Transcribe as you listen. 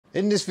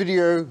In this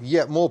video,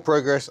 yet more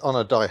progress on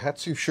a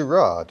Daihatsu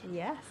Charade.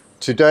 Yes.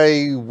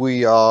 Today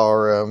we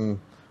are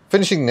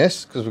finishing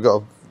this because we've got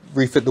to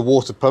refit the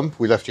water pump.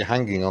 We left you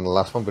hanging on the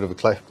last one, bit of a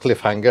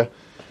cliffhanger.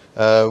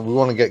 We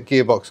want to get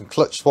gearbox and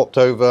clutch swapped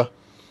over.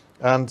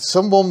 And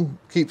someone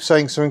keeps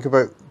saying something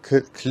about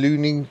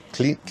cleaning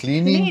the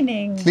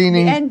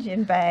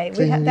engine bay.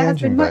 There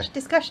has been much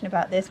discussion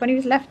about this. When he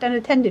was left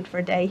unattended for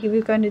a day, he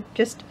was going to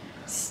just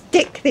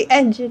stick the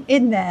engine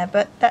in there,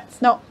 but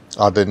that's not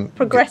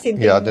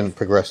progressing. Yeah, I didn't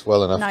progress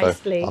well enough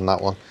nicely on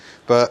that one.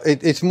 But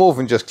it's more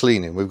than just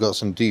cleaning. We've got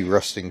some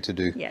de-rusting to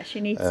do. Yeah,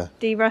 she needs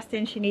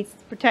de-rusting, she needs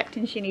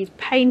protecting, she needs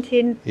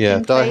painting. Yeah,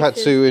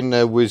 Daihatsu in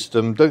their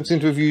wisdom don't seem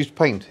to have used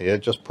paint here,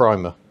 just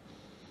primer.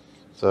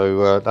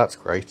 So that's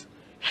great.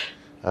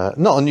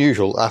 Not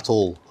unusual at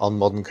all on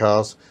modern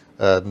cars.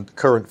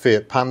 Current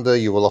Fiat Panda,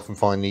 you will often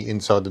find the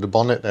inside of the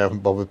bonnet. They haven't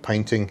bothered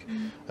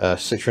painting.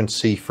 Citroen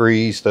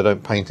C3s, they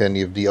don't paint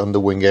any of the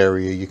underwing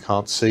area you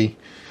can't see.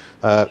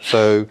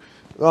 So,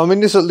 I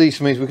mean, this at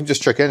least means we can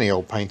just chuck any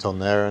old paint on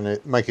there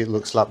and make it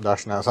look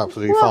slapdash, and that's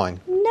absolutely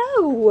fine.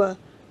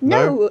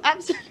 No,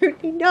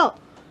 absolutely not.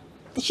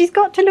 She's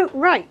got to look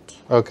right.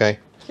 Okay.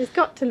 She's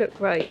got to look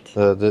right.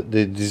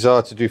 The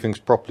desire to do things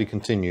properly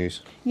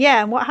continues.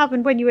 Yeah, and what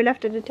happened when you were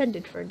left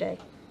unattended for a day?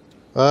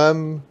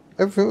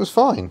 Everything was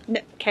fine.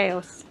 No,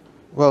 chaos.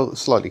 Well,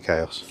 slightly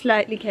chaos.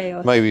 Slightly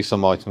chaos. Maybe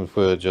some items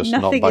were just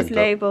not bagged up. Nothing is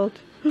labelled.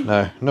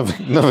 No,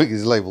 nothing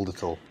is labelled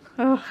at all.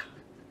 Oh.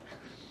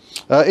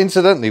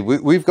 Incidentally,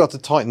 we've got to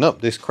tighten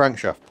up this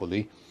crankshaft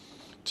pulley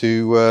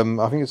to,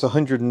 I think it's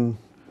 100 and,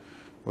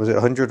 was it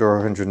 100 or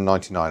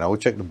 199? I will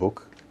check the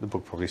book. The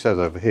book probably says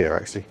over here,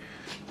 actually.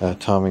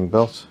 Timing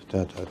belt.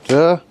 Da, da,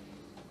 da. Do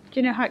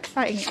you know how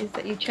exciting it is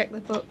that you check the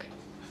book?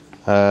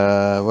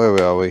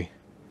 Where are we?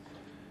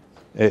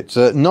 It's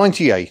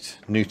 98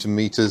 Newton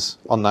meters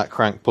on that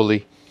crank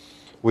pulley,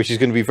 which is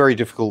going to be very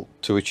difficult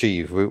to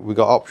achieve. We've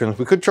got options.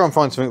 We could try and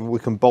find something we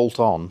can bolt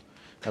on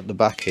at the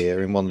back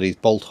here in one of these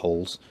bolt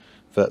holes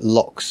that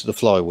locks the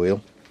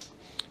flywheel.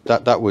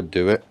 That would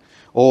do it.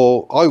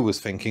 Or I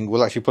was thinking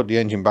we'll actually put the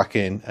engine back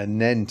in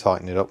and then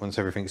tighten it up once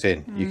everything's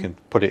in. You can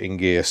put it in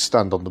gear,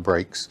 stand on the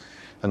brakes,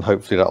 and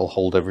hopefully that'll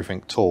hold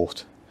everything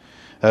taut.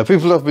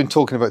 People have been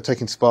talking about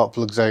taking spark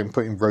plugs out and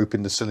putting rope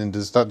in the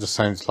cylinders. That just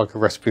sounds like a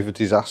recipe for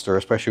disaster,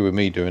 especially with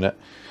me doing it.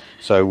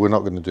 So we're not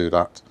going to do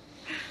that.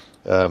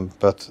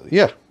 But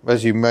yeah,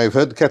 as you may have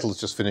heard, the kettle's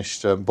just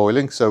finished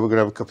boiling, so we're going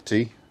to have a cup of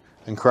tea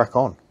and crack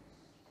on.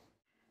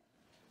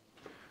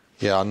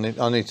 Yeah, I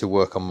need to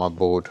work on my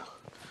board.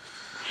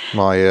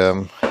 My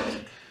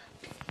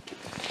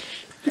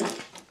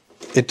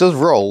it does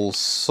roll,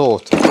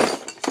 sort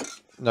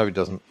of. No, it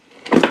doesn't.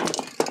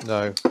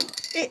 No.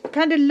 It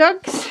kind of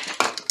lugs.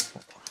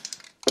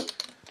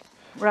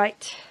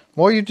 Right.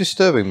 Why are you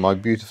disturbing my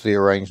beautifully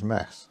arranged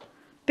mess?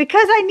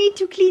 Because I need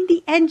to clean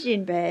the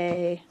engine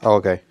bay. Oh,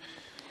 okay.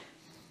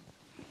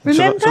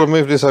 Remember? Shall I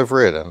move this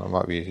over here then? That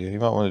might be easier. You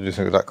might want to do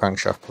something with that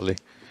crankshaft pulley.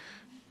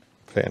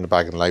 Put it in the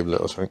bag and label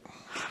it or something.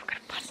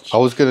 I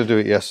was going to do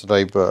it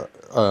yesterday, but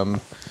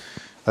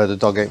the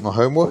dog ate my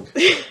homework.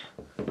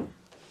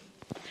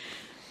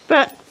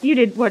 But you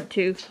didn't want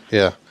to.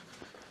 Yeah.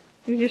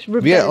 You just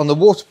rebelled. Yeah, on the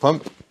water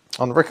pump,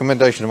 on the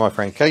recommendation of my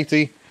friend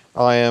Katie,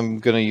 I am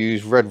going to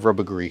use red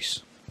rubber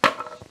grease.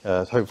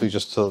 Hopefully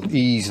just to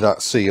ease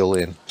that seal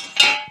in.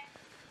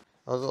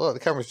 The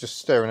camera's just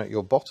staring at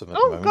your bottom at the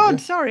moment. Oh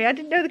God, sorry, I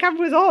didn't know the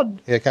camera was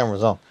on. Yeah,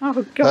 camera's on.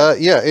 Oh God.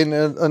 Yeah, in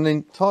an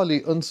entirely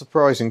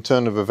unsurprising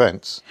turn of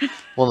events,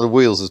 one of the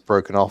wheels has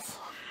broken off.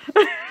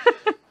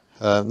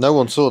 No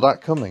one saw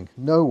that coming.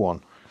 No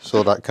one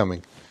saw that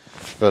coming.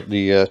 But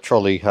the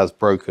trolley has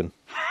broken.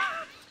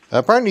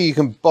 Apparently you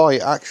can buy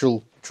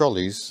actual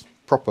trolleys,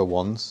 proper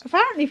ones.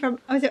 Apparently from,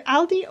 was it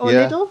Aldi or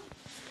Lidl?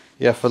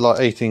 Yeah, for like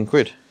 18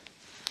 quid.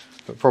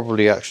 But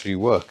probably actually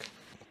work.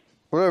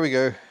 Well, there we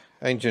go.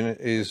 Engine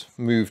is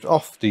moved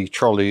off the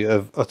trolley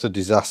of utter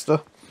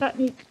disaster. That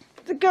needs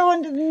to go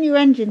under the new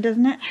engine,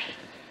 doesn't it?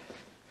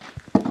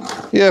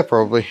 Yeah,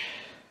 probably.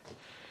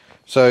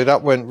 So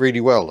that went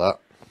really well, that.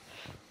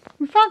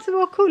 We found some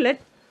more coolant.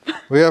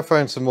 We have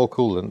found some more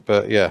coolant,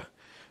 but yeah.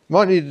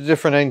 Might need a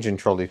different engine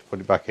trolley to put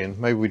it back in.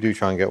 Maybe we do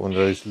try and get one of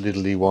those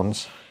Lidl-y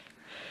ones.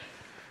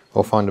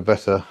 Or find a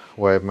better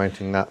way of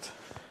mounting that.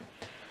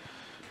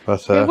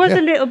 But it was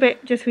a little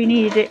bit just we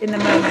needed it in the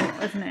moment,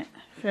 wasn't it?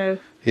 So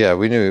yeah,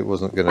 we knew it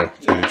wasn't going to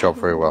do the job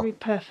very well. Be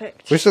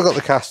perfect. We've still got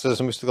the casters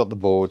and we've still got the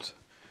board.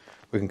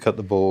 We can cut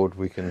the board,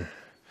 we can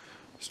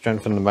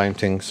strengthen the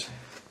mountings.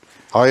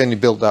 I only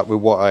built that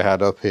with what I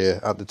had up here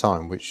at the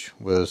time, which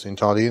was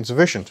entirely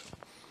insufficient.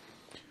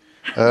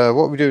 What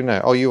are we doing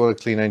now? Oh, you want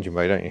a clean engine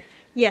bay, don't you?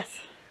 Yes.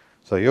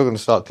 So you're going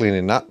to start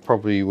cleaning that,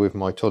 probably with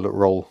my toilet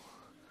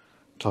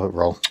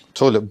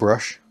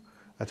brush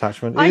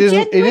attachment.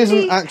 It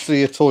isn't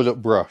actually a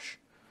toilet brush.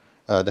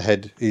 The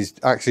head is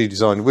actually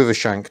designed with a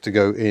shank to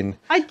go in.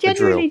 I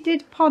genuinely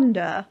did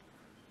ponder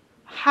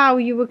how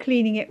you were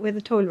cleaning it with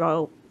a toilet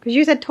roll. Because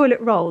you said toilet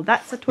roll,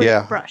 that's a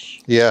toilet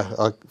brush. Yeah,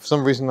 for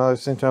some reason I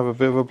seem to have a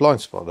bit of a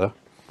blind spot there.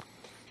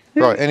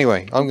 Right,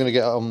 anyway, I'm going to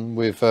get on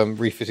with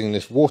refitting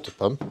this water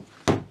pump,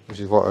 which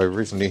is what I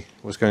originally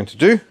was going to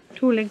do.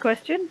 Tool in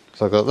question.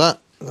 So I got that,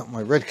 got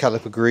my red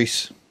caliper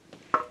grease,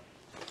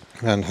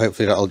 and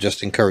hopefully that'll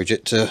just encourage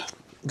it to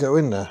go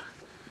in there.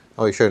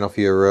 Oh, you're showing off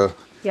your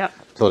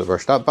toilet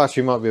brush. That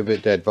battery might be a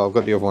bit dead, but I've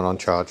got the other one on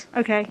charge.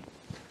 Okay.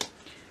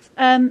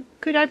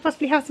 Could I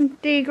possibly have some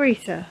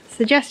degreaser?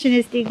 Suggestion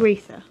is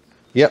degreaser.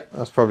 Yep,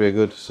 that's probably a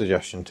good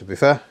suggestion, to be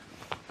fair.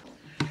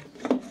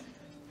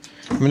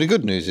 I mean, the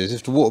good news is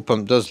if the water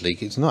pump does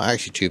leak, it's not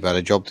actually too bad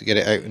a job to get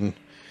it out and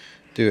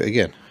do it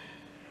again,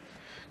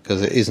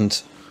 because it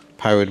isn't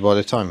powered by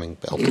the timing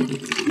belt.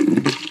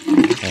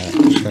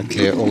 Just going to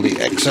clear all the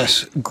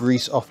excess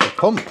grease off the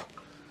pump.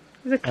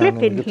 There's a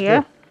clip in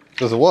here.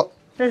 There's a what?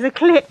 There's a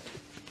clip.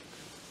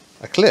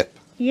 A clip?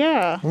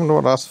 Yeah. I wonder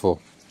what that's for.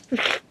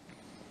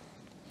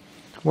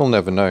 We'll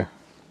never know.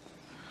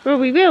 Well,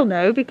 we will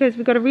know because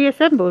we've got to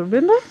reassemble,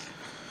 remember?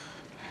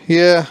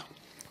 Yeah.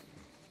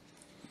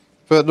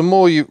 But the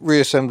more you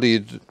reassemble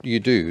you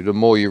do, the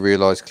more you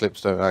realise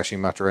clips don't actually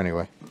matter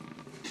anyway.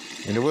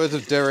 In the words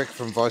of Derek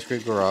from Vice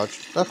Grip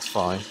Garage, that's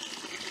fine.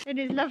 In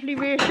his lovely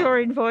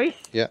reassuring voice.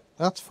 Yeah,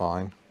 that's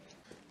fine.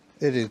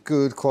 It is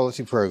good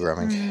quality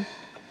programming.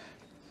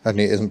 And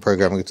it isn't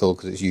programming at all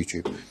because it's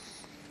YouTube.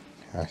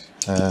 Right.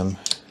 Gonna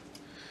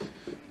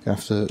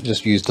have to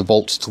just use the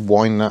bolts to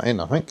wind that in,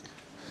 I think.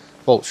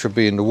 Bolts should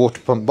be in the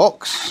water pump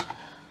box.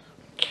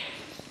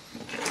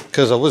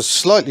 Because I was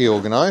slightly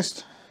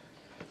organised.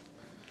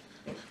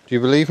 Do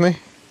you believe me?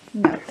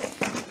 No.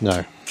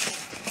 No.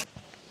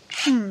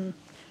 This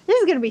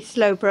is going to be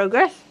slow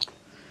progress.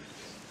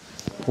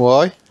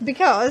 Why?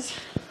 Because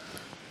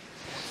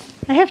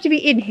I have to be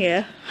in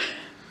here.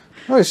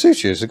 Oh, it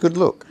suits you. It's a good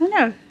look. I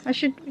know. I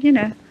should, you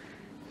know,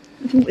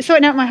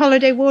 sorting out my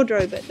holiday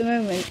wardrobe at the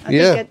moment. I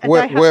yeah, think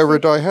wear a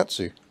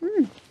Daihatsu.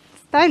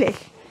 Stylish.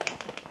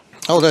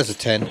 Oh, there's a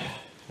 10.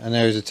 And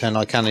there is a 10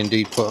 I can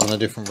indeed put on a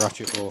different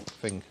ratchet or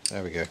thing.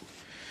 There we go.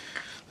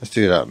 Let's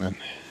do that then.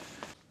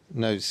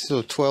 No, it's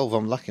still 12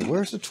 I'm lacking.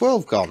 Where's the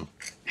 12 gone?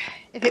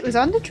 If it was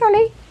on the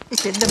trolley,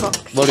 it's in the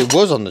box. Well, it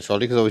was on the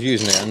trolley because I was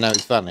using it and now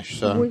it's vanished.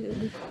 So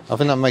I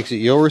think that makes it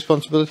your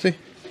responsibility.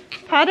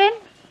 Pardon?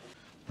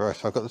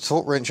 Right, I've got the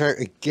torque wrench out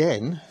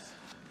again.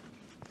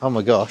 Oh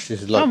my gosh,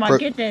 this is like... Oh my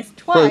goodness,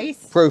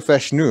 twice.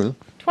 Professional.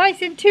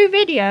 Twice in 2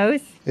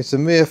 videos. It's a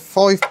mere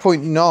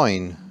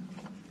 5.9.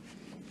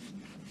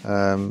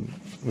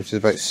 Which is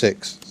about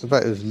 6. It's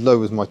about as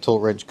low as my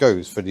torque wrench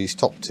goes for these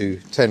top 2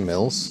 10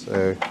 mils.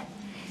 So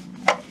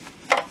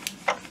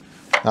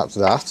that's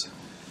that.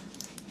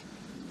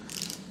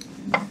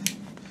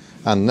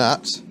 And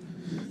that.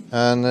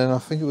 And then I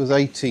think it was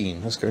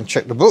 18. Let's go and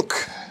check the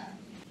book.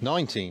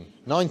 19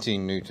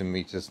 Newton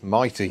meters.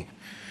 Mighty.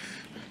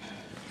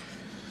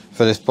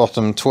 For this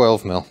bottom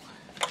 12 mil.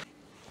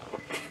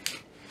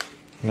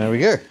 There we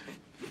go.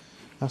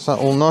 That's that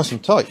all nice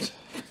and tight.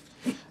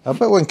 I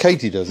bet when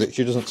Katie does it,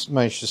 she doesn't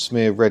manage to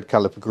smear red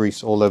caliper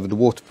grease all over the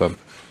water pump.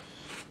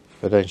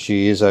 But then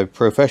she is a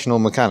professional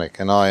mechanic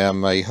and I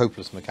am a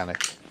hopeless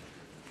mechanic.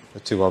 The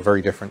two are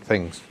very different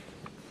things.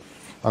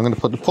 I'm going to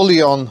put the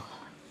pulley on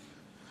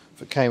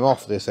that came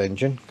off this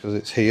engine because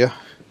it's here.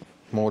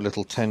 More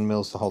little 10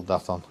 mils to hold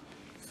that on.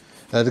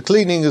 The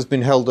cleaning has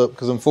been held up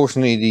because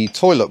unfortunately the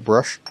toilet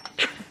brush,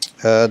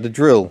 the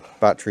drill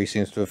battery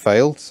seems to have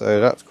failed, so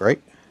that's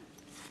great.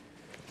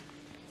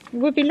 It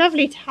would be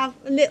lovely to have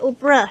a little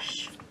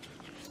brush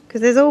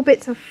because there's all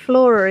bits of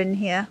flora in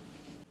here.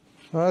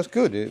 Well, that's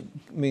good. It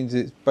means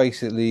it's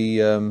basically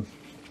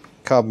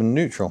carbon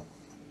neutral.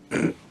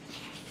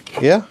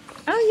 Yeah?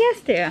 Oh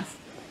yes dear.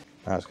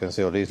 I was going to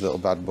see what these little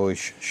bad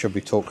boys should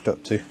be torqued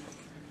up to.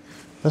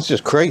 That's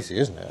just crazy,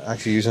 isn't it?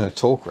 Actually using a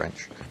torque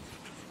wrench.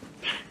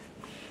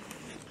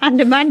 And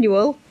a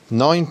manual.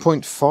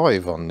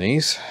 9.5 on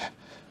these.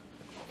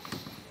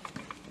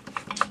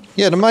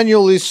 Yeah, the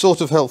manual is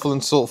sort of helpful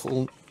and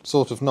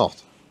sort of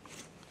not.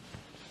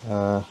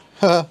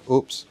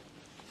 Oops.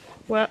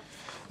 What?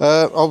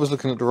 I was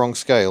looking at the wrong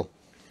scale.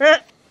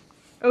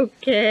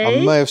 Okay.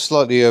 I may have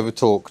slightly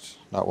over-torqued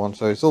that one,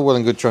 so it's all well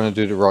and good trying to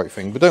do the right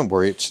thing, but don't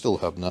worry, it's still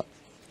HubNut.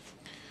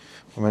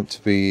 I'm meant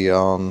to be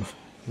on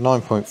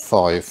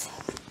 9.5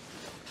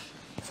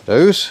 for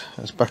those.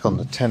 It's back on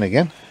the 10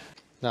 again.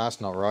 No, that's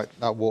not right.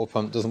 That water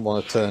pump doesn't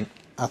want to turn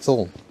at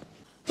all.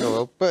 Oh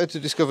well, better to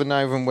discover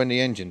now than when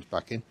the engine's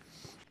back in.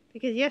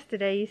 Because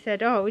yesterday you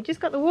said, oh, we just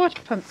got the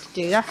water pump to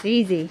do, that's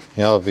easy.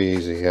 Yeah, that'll be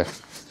easy, yeah.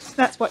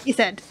 That's what you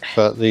said.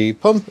 But the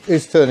pump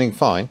is turning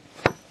fine.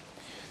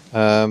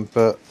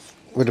 But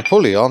with the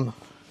pulley on,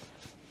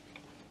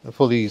 the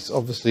pulley's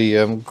obviously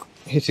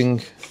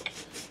hitting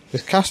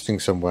this casting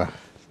somewhere.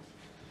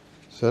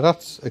 So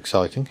that's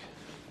exciting.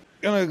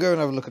 I'm going to go and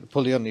have a look at the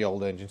pulley on the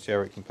old engine, see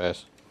how it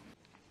compares.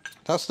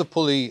 That's the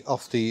pulley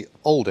off the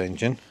old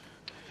engine,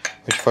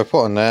 which if I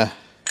put on there,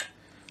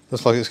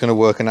 looks like it's going to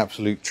work an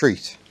absolute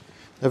treat.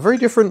 They're very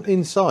different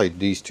inside,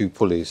 these two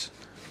pulleys.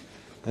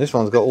 And this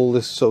one's got all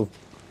this sort of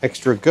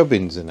extra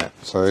gubbins in it,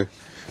 so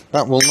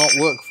that will not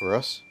work for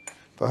us.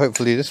 But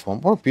hopefully this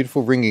one, what a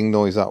beautiful ringing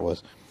noise that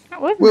was,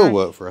 That was will nice.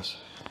 work for us.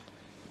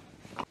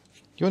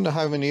 you wonder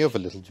how many other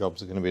little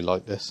jobs are going to be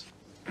like this?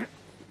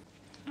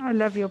 I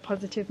love your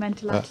positive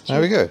mental attitude. There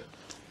we go.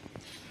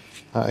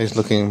 That is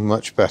looking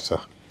much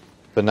better.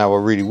 But now I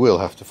really will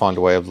have to find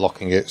a way of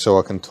locking it so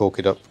I can torque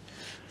it up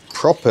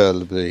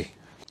properly.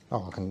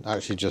 Oh, I can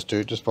actually just do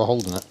it just by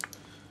holding it.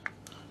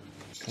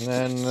 And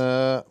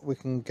then we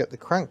can get the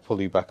crank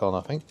pulley back on,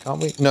 I think,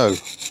 can't we? No.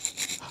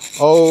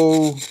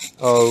 Oh.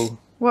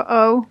 What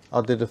oh?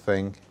 I did a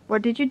thing.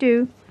 What did you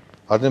do?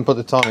 I didn't put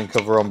the timing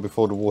cover on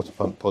before the water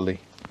pump pulley.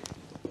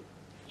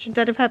 Should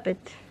that have happened?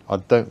 I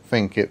don't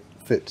think it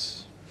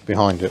fits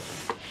behind it.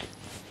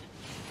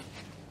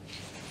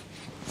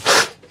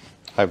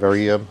 How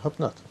very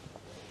HubNut.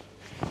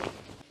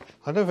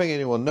 I don't think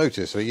anyone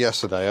noticed, but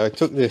yesterday I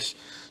took this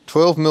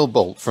 12mm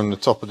bolt from the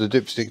top of the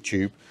dipstick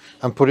tube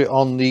and put it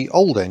on the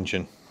old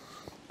engine.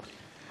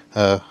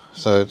 So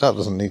that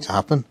doesn't need to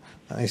happen.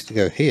 That needs to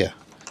go here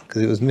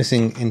because it was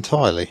missing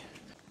entirely.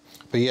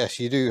 But yes,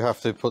 you do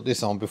have to put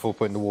this on before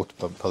putting the water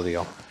pump pulley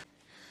on.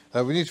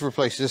 We need to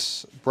replace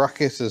this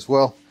bracket as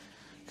well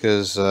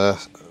because I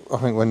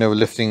think when they were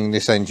lifting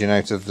this engine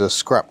out of the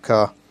scrap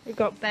car, it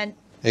got bent.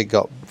 It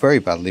got very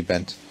badly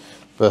bent.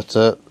 But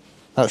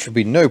that should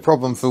be no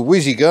problem for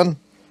Whizzy Gun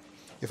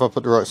if I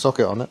put the right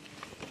socket on it.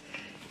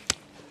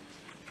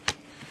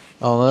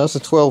 Oh no, that's a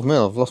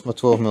 12mm. I've lost my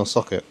 12mm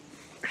socket.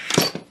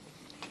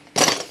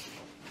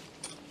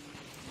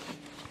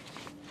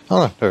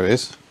 Oh no, there it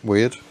is.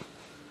 Weird.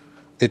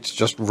 It's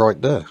just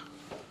right there.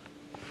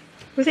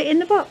 Was it in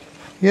the box?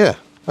 Yeah.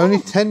 Only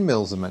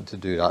 10mm are meant to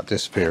do that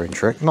disappearing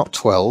trick, not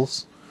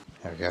 12s.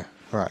 There we go.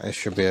 Right, this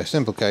should be a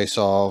simple case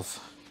of...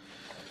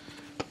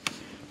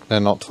 They're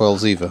not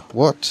 12s either.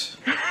 What?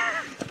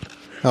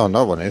 Oh,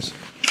 no one is.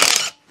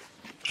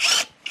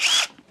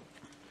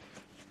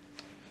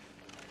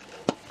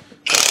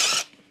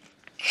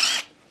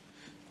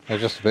 They're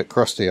just a bit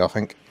crusty, I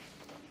think.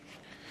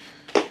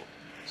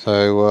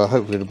 So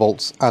hopefully the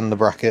bolts and the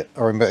bracket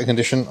are in better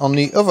condition on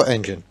the other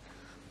engine.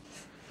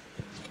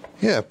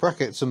 Yeah,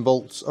 brackets and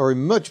bolts are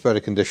in much better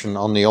condition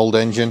on the old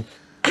engine.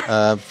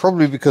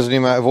 Probably because of the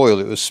amount of oil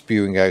it was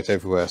spewing out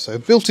everywhere. So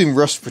built-in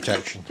rust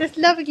protection. Just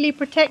lovingly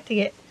protecting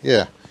it.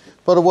 Yeah.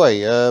 By the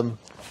way,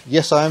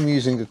 yes, I am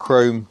using a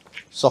chrome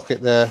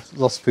socket there.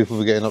 Lots of people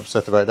were getting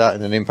upset about that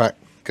in an impact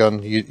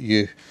gun.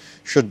 You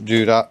shouldn't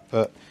do that,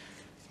 but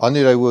I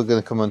knew they were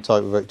going to come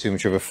untight without too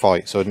much of a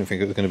fight, so I didn't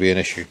think it was going to be an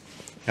issue.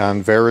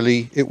 And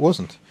verily, it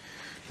wasn't.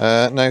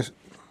 Now,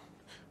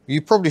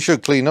 you probably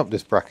should clean up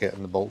this bracket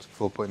and the bolts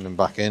before putting them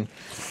back in,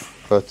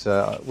 but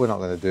we're not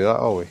going to do that,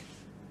 are we?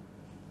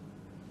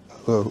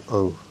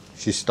 Oh,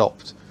 she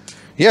stopped.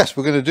 Yes,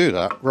 we're going to do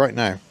that right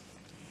now.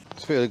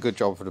 It's a really good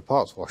job for the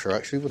parts washer,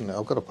 actually, wouldn't it?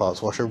 I've got a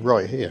parts washer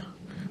right here.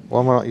 Why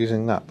am I not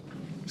using that?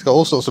 It's got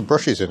all sorts of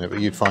brushes in it that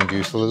you'd find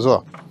useful as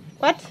well.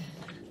 What?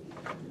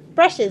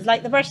 Brushes?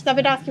 Like the brushes I've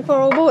been asking for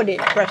all morning?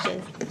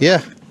 Brushes?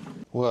 Yeah.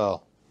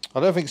 Well, I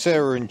don't think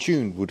Sarah and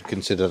Tune would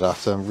consider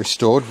that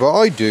restored, but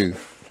I do.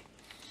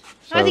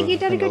 So I think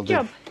you've done a good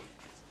job.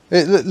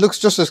 It looks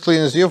just as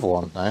clean as the other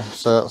one now,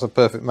 so that's a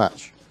perfect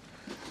match.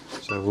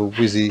 So we'll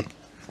whizzy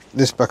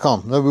this back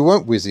on. No, we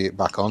won't whizzy it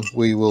back on.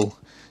 We will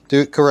do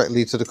it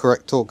correctly to the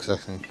correct torque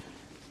setting.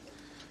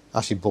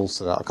 Actually, balls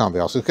to that. I can't be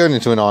asked. It's going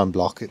into an iron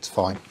block. It's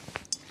fine.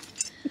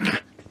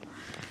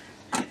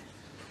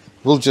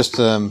 We'll just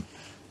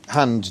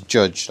hand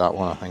judge that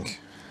one, I think.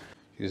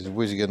 Use the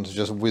whizzy gun to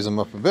just whiz them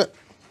up a bit.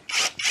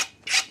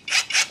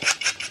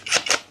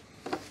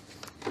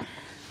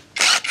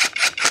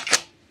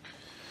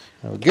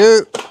 There we go.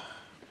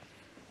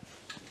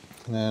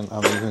 And then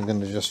I'm even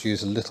going to just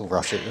use a little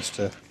ratchet just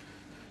to...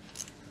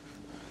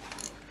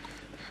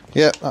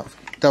 Yeah,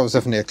 that was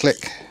definitely a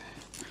click.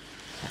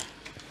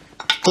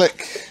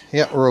 Click.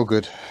 Yeah, we're all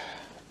good.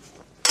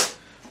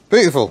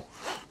 Beautiful.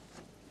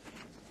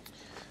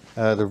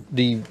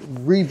 The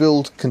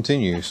rebuild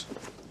continues.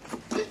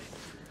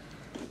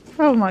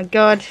 Oh my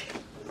god.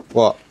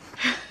 What?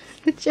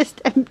 It's just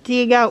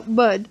emptying out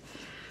mud.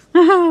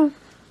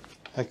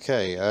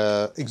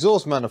 Okay,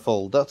 exhaust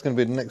manifold. That's going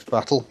to be the next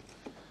battle.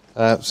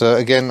 So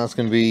again, that's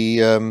going to be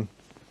going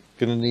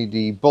to need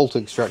the bolt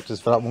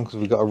extractors for that one because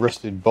we've got a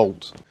rusted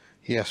bolt.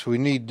 Yes, we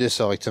need this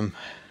item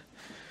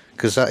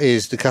because that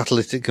is the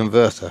catalytic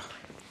converter.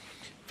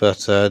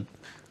 But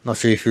not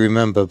sure if you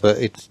remember, but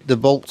it's the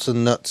bolts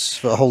and nuts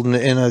for holding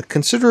it in are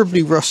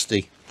considerably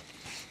rusty.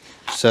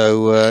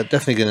 So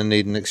definitely going to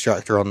need an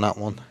extractor on that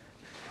one.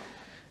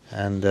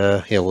 And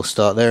yeah, we'll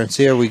start there and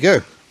see how we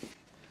go.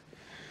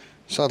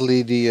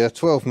 Sadly, the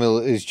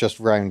 12mm is just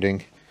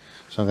rounding,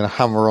 so I'm going to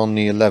hammer on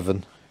the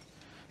 11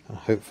 and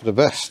hope for the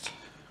best.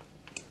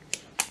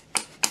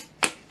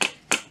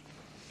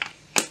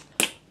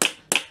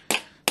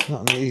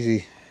 Not an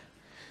easy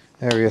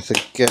area to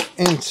get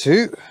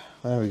into.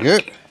 There we go.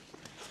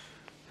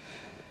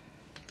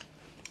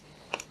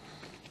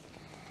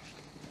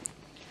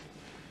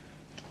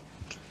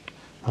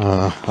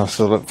 I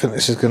still don't think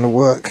this is going to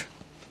work.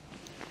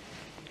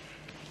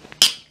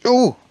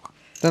 Oh,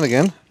 then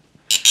again.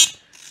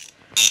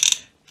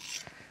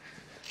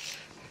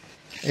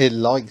 It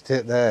liked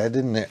it there,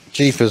 didn't it?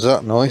 Jeepers,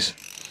 that noise.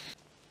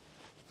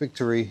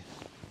 victory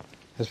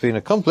has been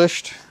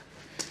accomplished,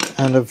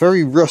 and a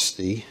very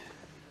rusty,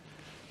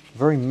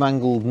 very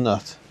mangled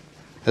nut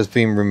has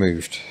been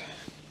removed.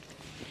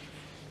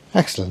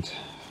 Excellent.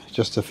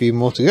 Just a few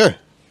more to go.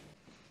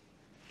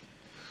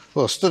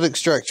 Well, stud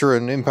extractor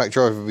and impact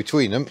driver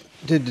between them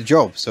did the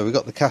job, so we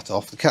got the cat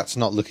off. The cat's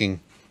not looking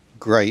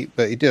great,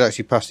 but he did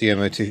actually pass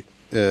the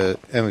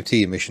MOT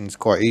emissions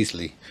quite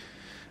easily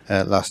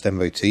last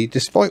MOT,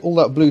 despite all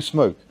that blue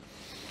smoke.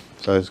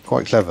 So it's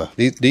quite clever.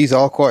 These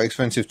are quite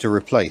expensive to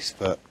replace,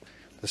 but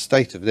the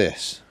state of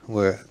this,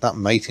 where that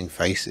mating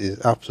face is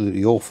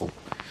absolutely awful.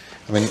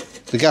 I mean,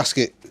 the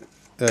gasket,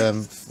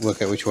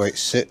 work out which way it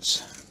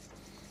sits.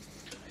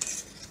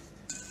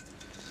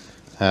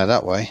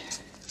 That way.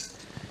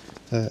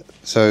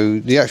 So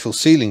the actual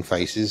sealing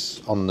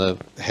faces on the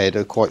head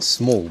are quite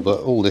small,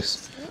 but all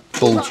this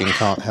bulging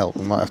can't help.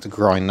 We might have to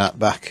grind that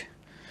back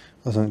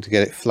or something to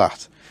get it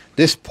flat.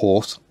 This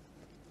port,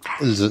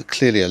 there's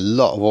clearly a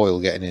lot of oil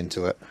getting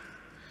into it,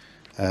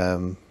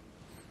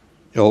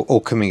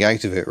 or coming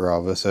out of it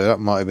rather, so that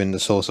might have been the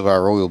source of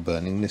our oil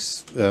burning.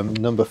 This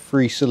number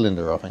 3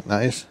 cylinder, I think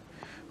that is,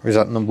 or is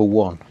that number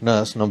 1? No,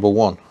 that's number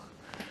 1.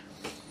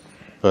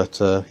 But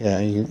yeah,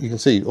 you can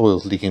see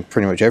oil's leaking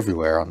pretty much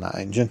everywhere on that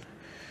engine.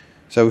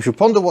 So we shall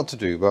ponder what to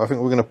do, but I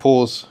think we're going to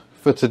pause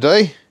for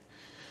today.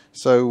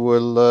 So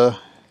we'll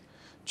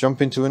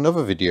jump into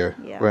another video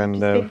when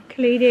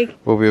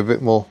will be a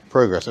bit more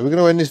progress. Are we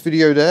going to end this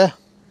video there?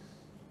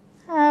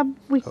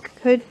 We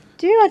could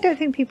do. I don't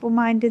think people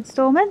mind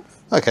installments.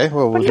 Okay,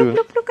 well we'll do.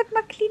 Look at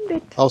my clean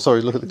bit. Oh,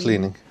 sorry, look at the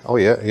cleaning. Oh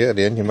yeah,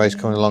 the engine bay's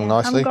coming along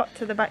nicely. I haven't got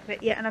to the back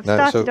bit yet, and I've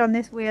started on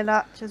this wheel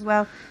arch as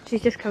well.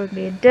 She's just covered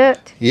me in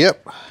dirt.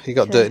 Yep, you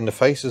got dirt in the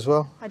face as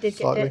well. I did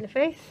get dirt in the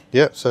face.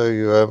 Yep, so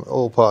you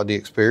all part of the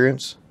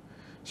experience.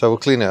 So we'll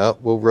clean it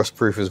up. We'll rust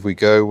proof as we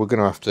go. We're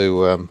going to have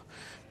to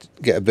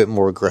get a bit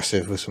more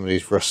aggressive with some of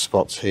these rust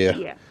spots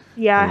here.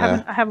 Yeah.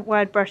 I haven't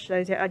wire brushed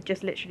those yet. I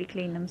just literally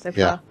cleaned them so far.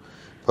 Yeah,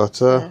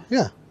 but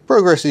yeah.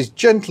 Progress is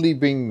gently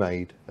being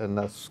made, and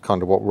that's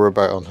kind of what we're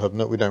about on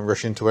HubNut. We don't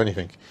rush into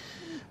anything.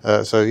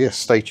 So yes,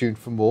 stay tuned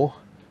for more,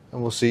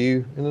 and we'll see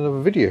you in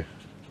another video.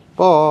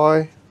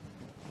 Bye.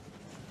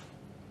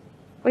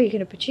 Where are you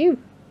going to put you?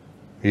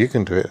 You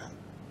can do it.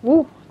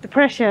 Whoa, the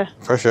pressure.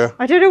 Pressure.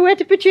 I don't know where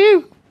to put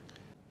you.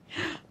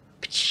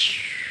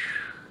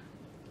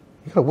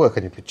 You got to work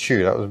on your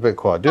pachu. That was a bit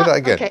quiet. Do that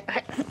again. Okay.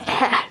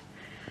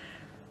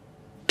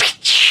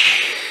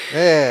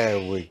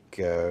 There we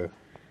go.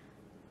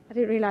 I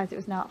didn't realise it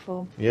was an art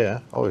form. Yeah,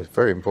 oh, it's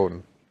very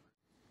important.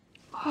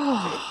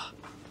 Oh,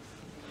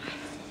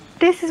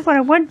 this is what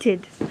I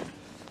wanted.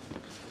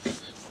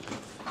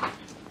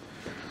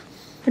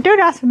 I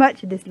don't ask for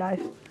much in this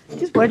life. I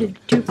just wanted a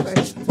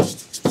toothbrush.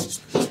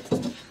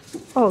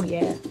 Oh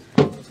yeah.